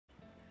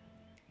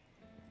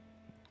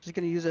Just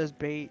gonna use it as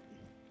bait.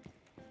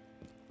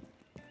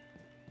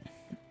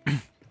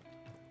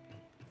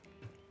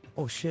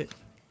 Oh shit.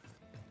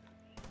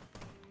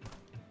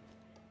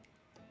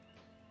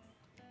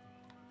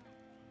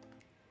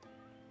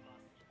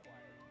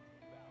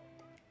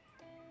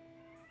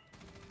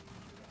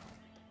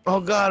 Oh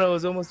god, I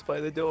was almost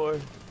by the door.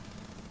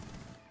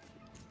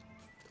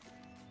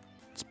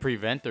 Let's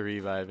prevent the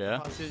revive, yeah?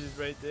 Hostage is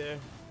right there.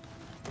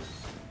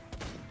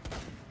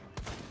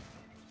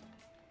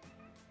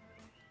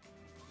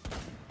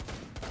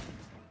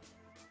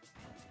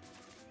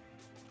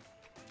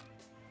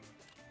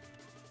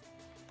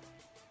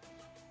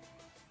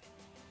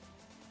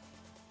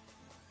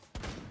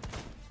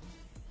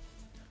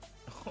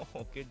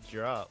 Oh, good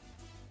drop.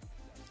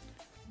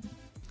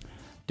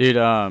 Dude,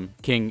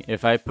 King,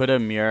 if I put a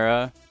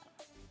Mira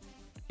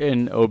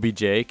in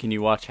OBJ, can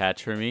you watch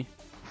hatch for me?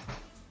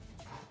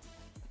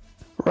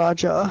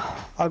 Raja,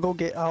 I'll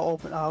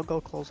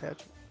go close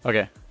hatch.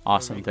 Okay,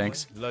 awesome, Where we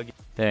thanks. going? Lug it.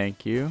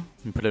 Thank you.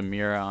 And put a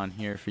Mira on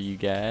here for you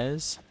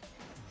guys.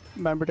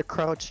 Remember to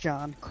crouch,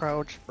 John.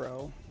 Crouch,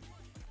 bro.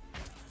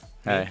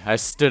 Hey, I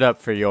stood up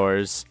for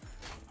yours.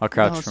 I'll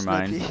crouch No, for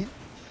mine. Smithy.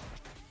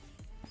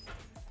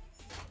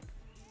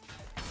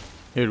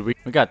 Dude, we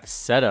got the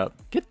setup.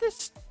 Get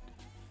this.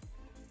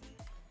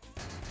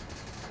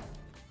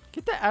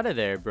 Get that out of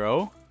there,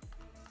 bro.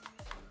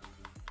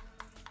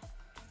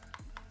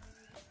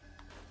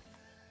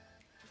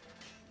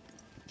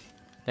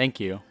 Thank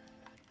you.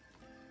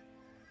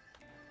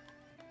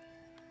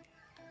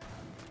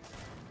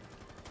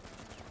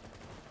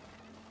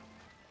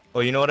 Oh,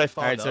 you know what I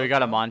found Alright, so we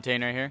got a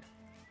Montaigne right here.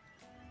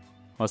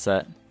 What's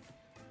that?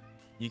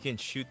 You can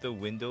shoot the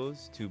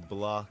windows to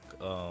block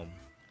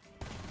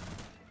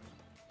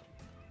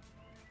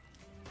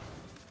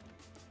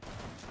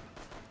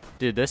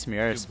Dude, this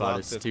Mira You spot blocked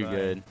is the too crime.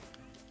 good.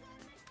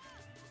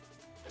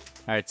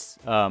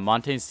 Alright,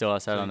 Montaigne's still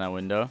outside on that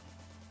window.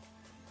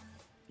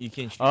 you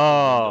can shoot Oh.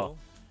 the window.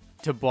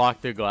 To block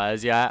the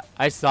glass, yeah,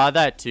 I saw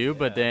that too,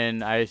 but Yeah.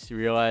 then I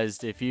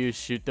realized if you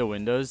shoot the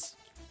windows,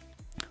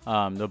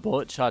 the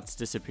bullet shots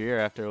disappear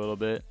after a little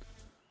bit.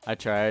 I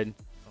tried.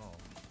 Oh.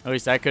 At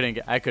least I couldn't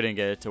get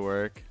it to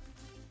work.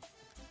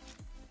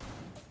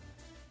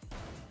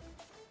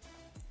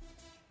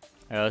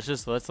 Alright,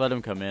 let's let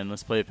him come in.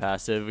 Let's play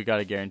passive. We got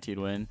a guaranteed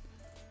win.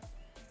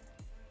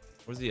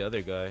 Where's the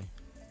other guy?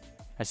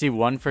 I see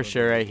one for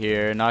sure right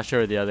here. Not sure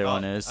where the other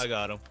one is. I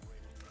got him.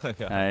 I got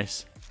him.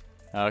 Nice.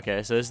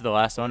 Okay, so this is the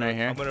last one right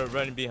here. I'm gonna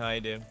run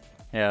behind him.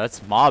 Yeah, let's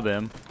mob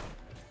him.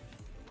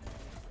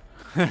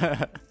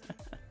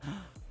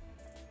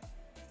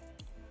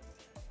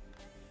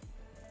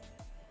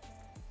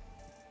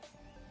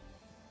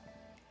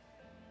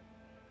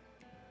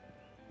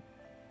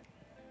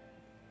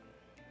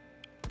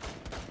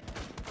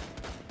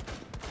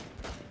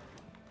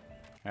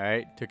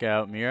 Alright, took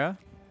out Mira.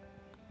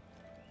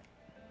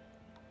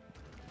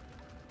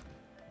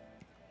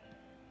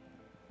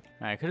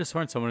 I could have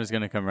sworn someone was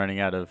going to come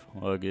running out of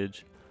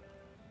luggage.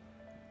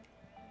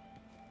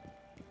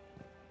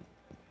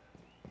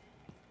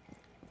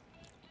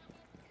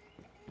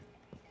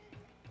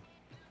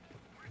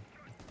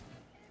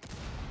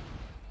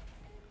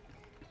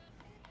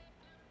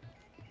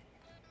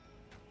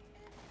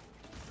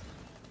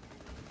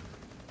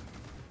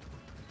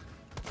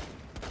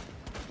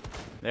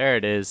 There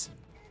it is.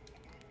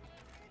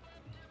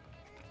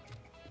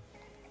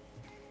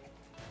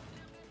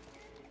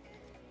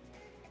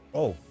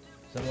 Oh,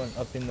 someone's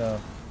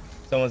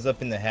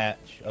up in the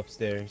hatch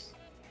upstairs.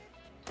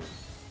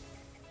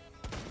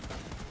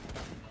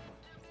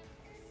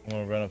 I'm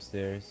gonna run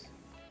upstairs.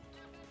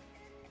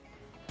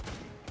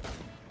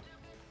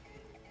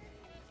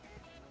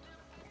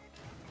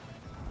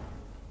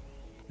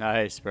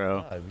 Nice,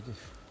 bro. God, we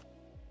just...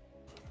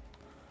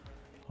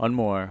 One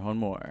more, one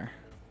more.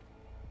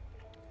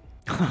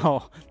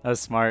 Oh, that was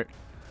smart.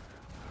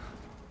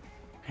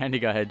 And he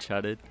got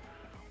headshotted.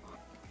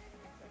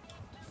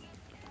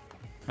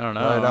 I don't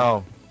know. I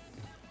know.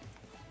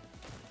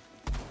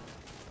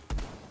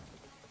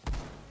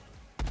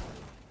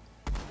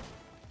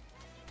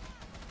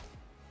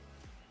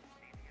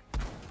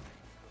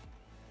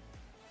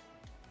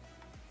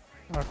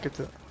 I'll get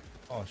to.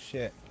 Oh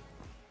shit.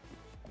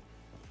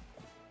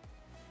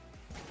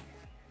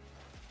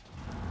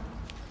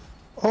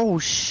 Oh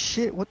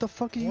shit! What the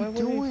fuck are you Why would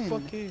doing? they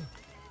fucking...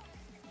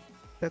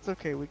 That's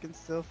okay. We can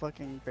still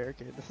fucking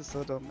barricade. This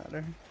still don't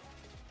matter.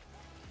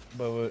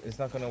 But it's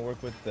not gonna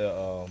work with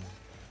the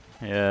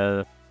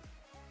Yeah.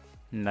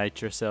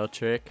 Nitrocell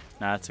trick.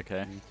 Nah, it's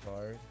okay.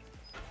 retard.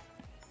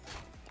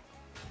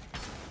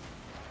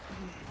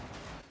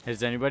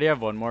 Does anybody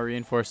have one more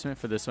reinforcement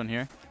for this one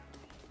here?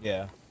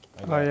 Yeah.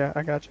 Oh yeah,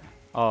 I got you.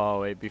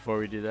 Oh, wait, before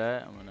we do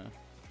that, I'm gonna...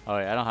 Oh,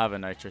 wait, I don't have a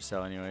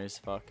nitrocell anyways.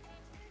 Fuck.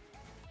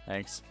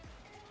 Thanks.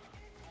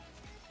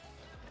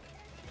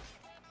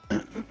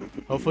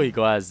 Hopefully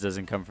Glaz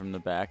doesn't come from the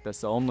back.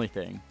 That's the only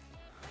thing.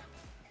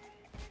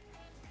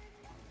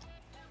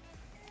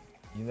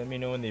 You let me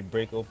know when they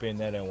break open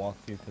that and walk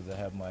through, because I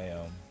have my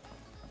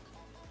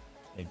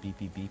my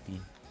beepy beepy.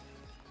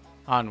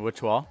 On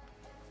which wall?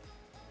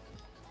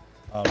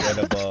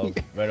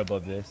 Right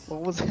above this.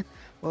 What was it?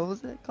 What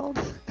was it called?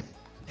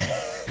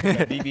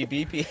 Beep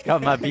beep beep.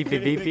 Got my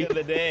beepy beepy. Of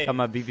the day. Got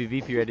my beepy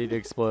beepy ready to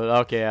explode.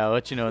 Okay, I'll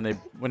let you know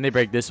when they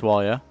break this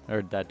wall, yeah,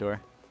 or that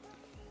door.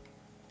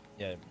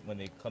 Yeah, when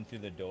they come through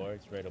the door,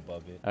 it's right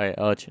above it. All right,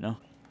 I'll let you know.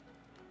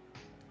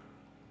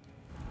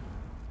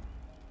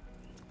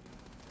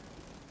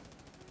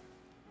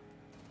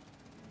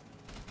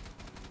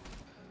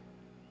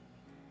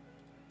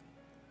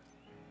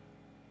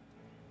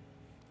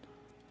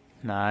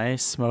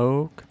 Nice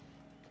smoke.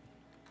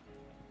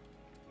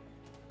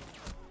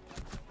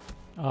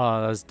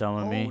 Oh, that was dumb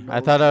of me. no I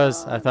thought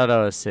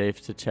I was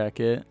safe to check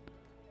it.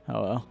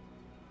 Oh well.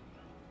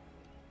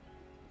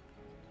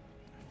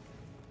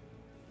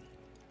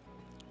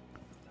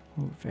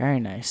 Ooh, very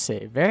nice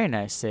save. Very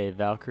nice save,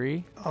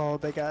 Valkyrie. Oh,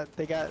 they got.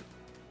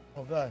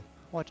 Oh god.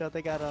 Watch out,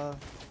 they got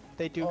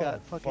they do Oh,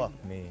 got fucking.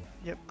 fuck me.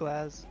 Yep,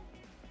 Glaz.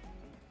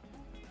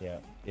 Yeah,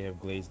 they have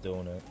glazed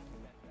donut.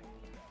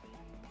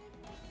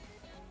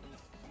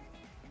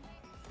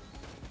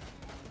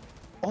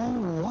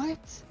 Oh, what?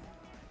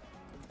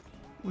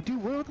 Well,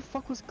 dude, where the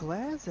fuck was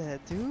Glaz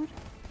at, dude?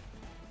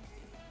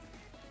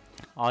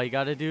 All you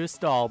gotta do is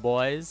stall,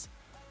 boys.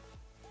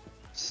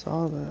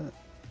 Saw that.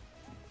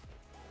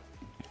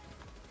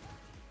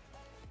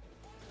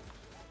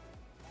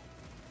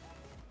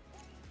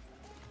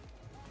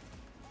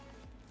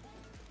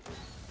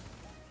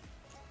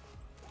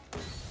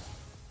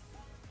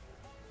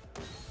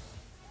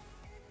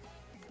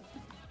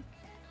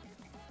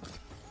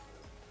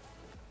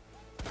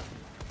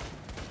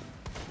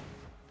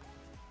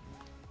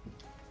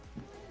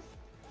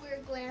 Where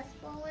glass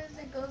ball is,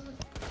 it goes with.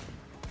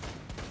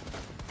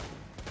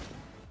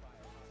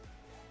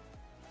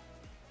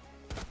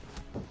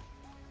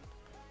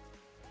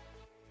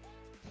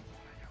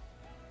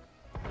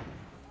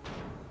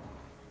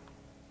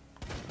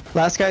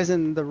 Last guy's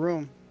in the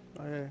room.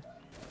 Oh, yeah.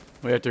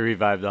 We have to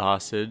revive the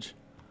hostage.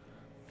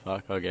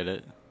 Fuck, I'll get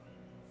it.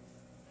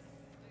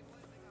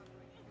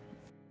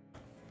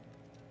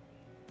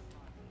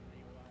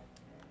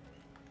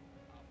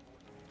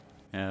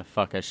 Yeah,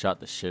 fuck, I shot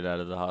the shit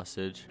out of the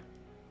hostage.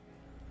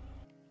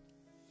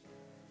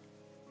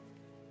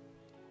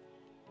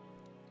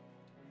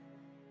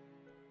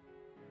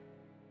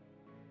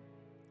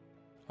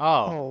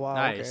 Oh, wow.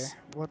 Nice. Okay.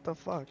 What the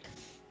fuck?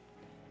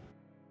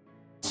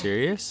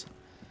 Serious?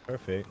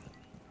 Perfect.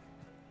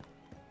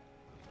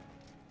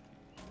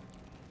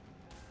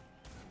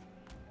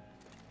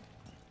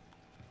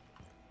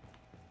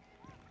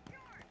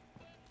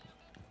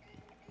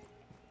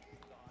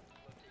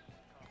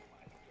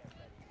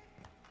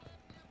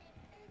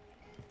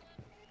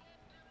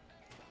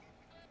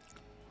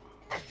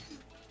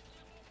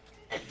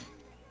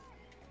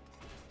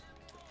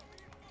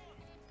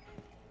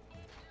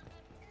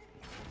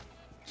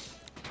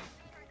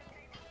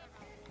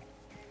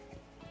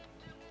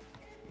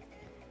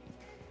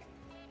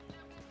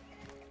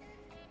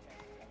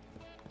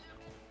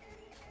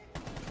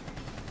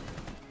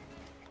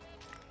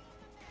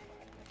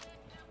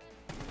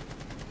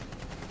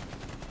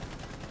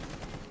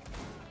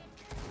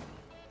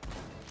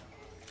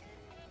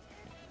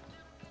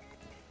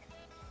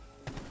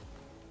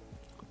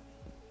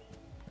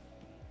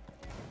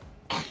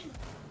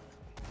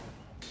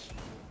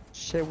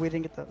 Shit, we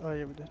didn't get the. Oh,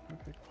 yeah, we did.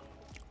 Okay.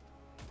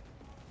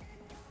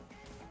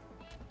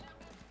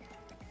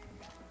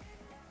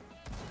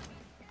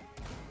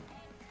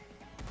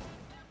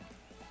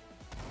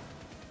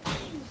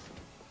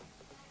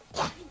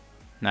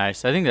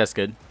 Nice. I think that's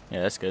good.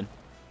 Yeah, that's good.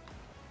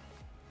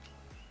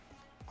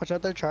 Watch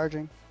out, they're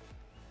charging.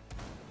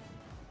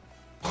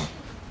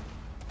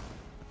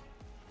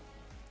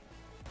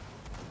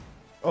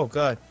 Oh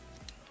god.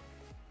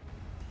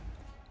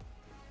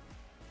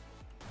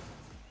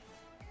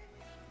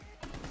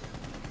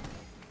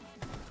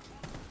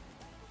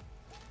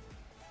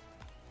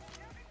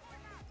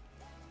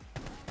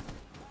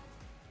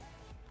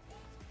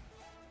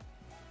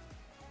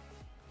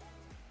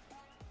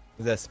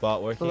 Is that spot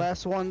The working?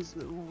 last ones,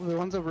 the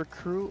ones that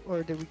recruit,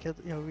 or did we kill?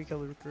 Yeah, we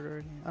killed the recruiter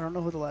already. I don't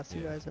know who the last two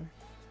Yeah. guys are.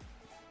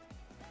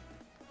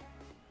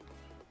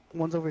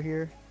 One's over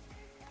here.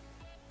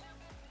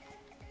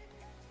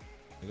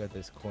 I got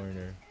this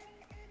corner.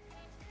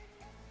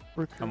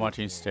 Recruit. I'm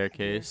watching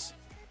staircase.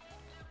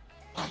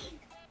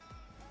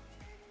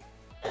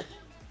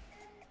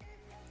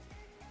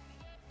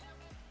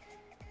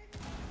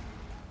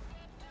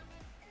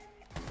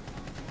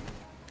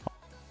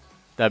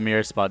 That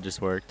mirror spot just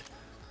worked.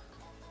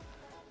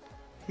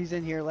 He's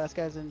in here. Last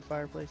guy's in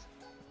fireplace.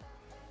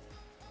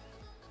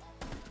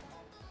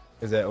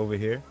 Is that over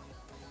here?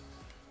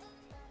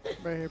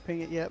 Right here,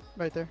 ping it. Yep,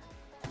 right there.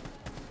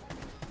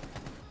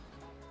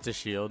 It's a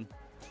shield.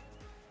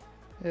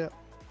 Yeah.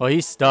 Oh,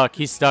 he's stuck.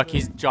 He's stuck.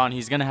 He's John.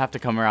 He's gonna have to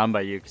come around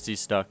by you because he's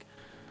stuck.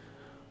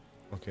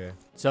 Okay.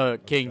 So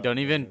King, don't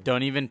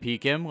even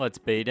peek him. Let's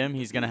bait him.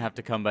 He's gonna have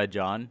to come by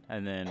John,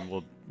 and then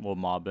we'll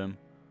mob him.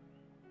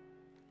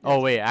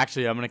 Oh wait,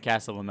 actually, I'm gonna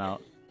castle him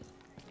out.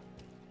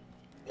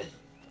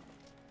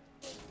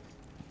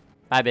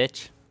 Bye,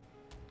 bitch.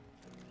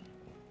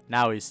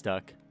 Now he's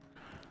stuck.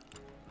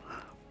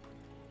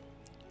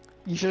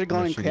 You should have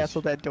gone and shoot his-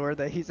 castled that door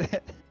that he's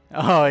at.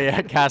 Oh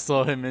yeah,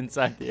 castle him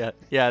inside the.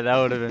 Yeah, that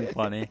would have been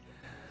funny.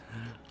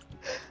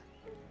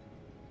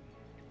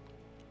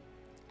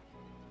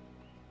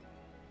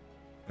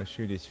 I'll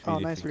shoot his feet. Oh,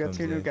 if nice. he We got comes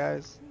 2 new in.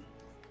 guys.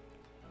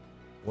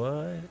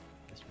 What?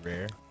 That's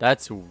rare.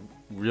 That's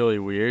really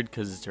weird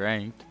because it's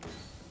ranked.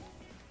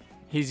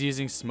 He's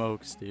using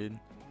smokes, dude.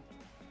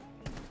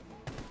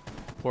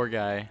 Poor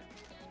guy.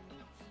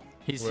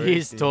 He's Where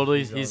is he? totally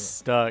He's on-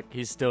 stuck.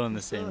 He's still in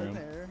the Still same in room.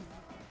 there.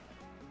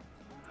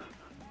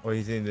 Oh,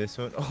 he's in this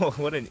one. Oh,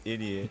 what an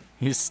idiot!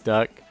 He's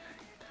stuck.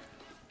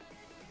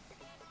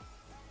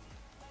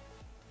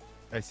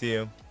 I see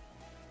him.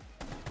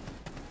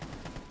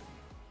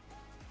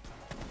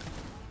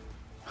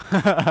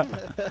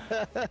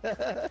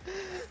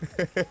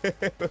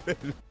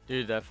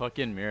 Dude, that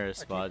fucking mirror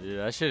spot, dude.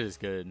 That shit is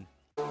good.